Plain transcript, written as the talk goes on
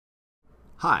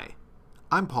Hi,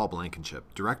 I'm Paul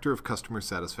Blankenship, Director of Customer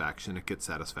Satisfaction at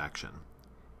GetSatisfaction.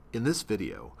 In this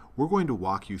video, we're going to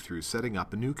walk you through setting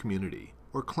up a new community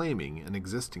or claiming an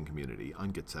existing community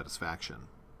on GetSatisfaction.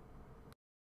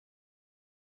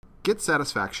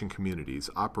 GetSatisfaction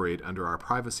communities operate under our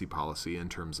privacy policy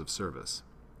and terms of service.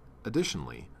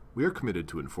 Additionally, we are committed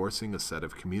to enforcing a set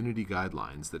of community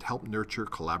guidelines that help nurture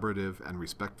collaborative and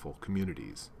respectful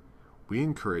communities. We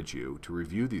encourage you to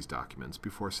review these documents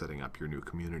before setting up your new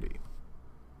community.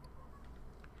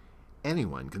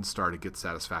 Anyone can start a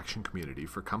GetSatisfaction community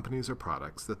for companies or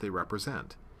products that they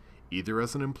represent, either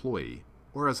as an employee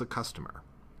or as a customer.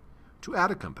 To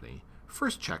add a company,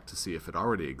 first check to see if it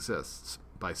already exists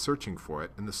by searching for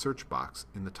it in the search box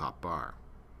in the top bar.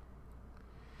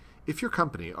 If your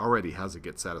company already has a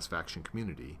GetSatisfaction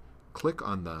community, click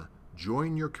on the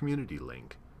Join Your Community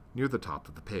link near the top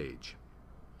of the page.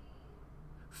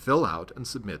 Fill out and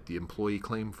submit the employee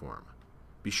claim form.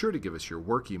 Be sure to give us your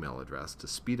work email address to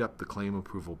speed up the claim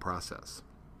approval process.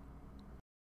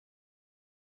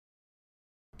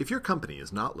 If your company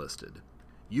is not listed,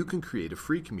 you can create a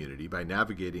free community by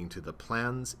navigating to the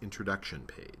Plans Introduction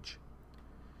page.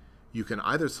 You can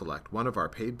either select one of our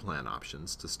paid plan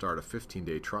options to start a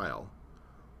 15-day trial,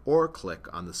 or click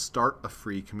on the Start a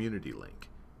Free Community link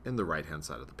in the right-hand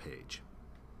side of the page.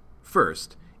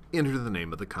 First, enter the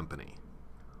name of the company.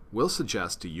 We'll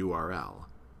suggest a URL,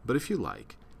 but if you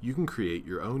like, you can create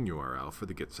your own URL for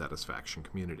the GetSatisfaction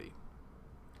community.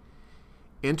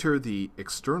 Enter the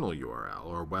external URL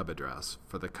or web address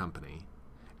for the company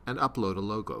and upload a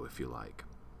logo if you like.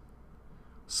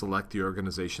 Select the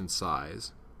organization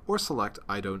size or select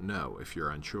I don't know if you're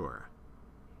unsure.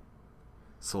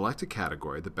 Select a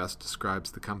category that best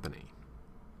describes the company.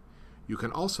 You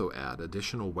can also add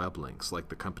additional web links like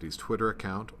the company's Twitter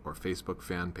account or Facebook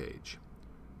fan page.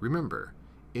 Remember,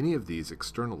 any of these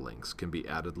external links can be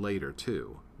added later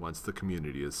too, once the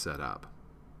community is set up.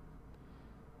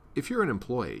 If you're an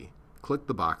employee, click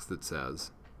the box that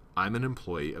says, I'm an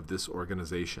employee of this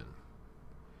organization.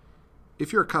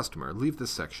 If you're a customer, leave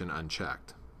this section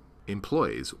unchecked.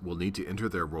 Employees will need to enter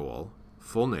their role,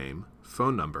 full name,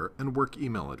 phone number, and work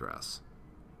email address.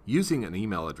 Using an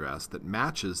email address that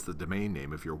matches the domain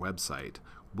name of your website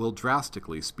will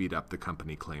drastically speed up the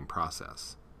company claim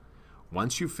process.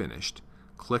 Once you've finished,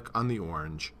 click on the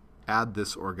orange Add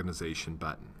This Organization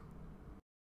button.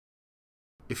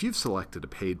 If you've selected a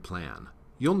paid plan,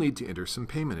 you'll need to enter some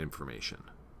payment information.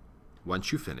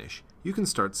 Once you finish, you can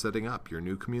start setting up your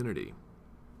new community.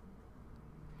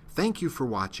 Thank you for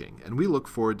watching, and we look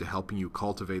forward to helping you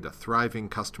cultivate a thriving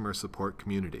customer support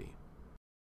community.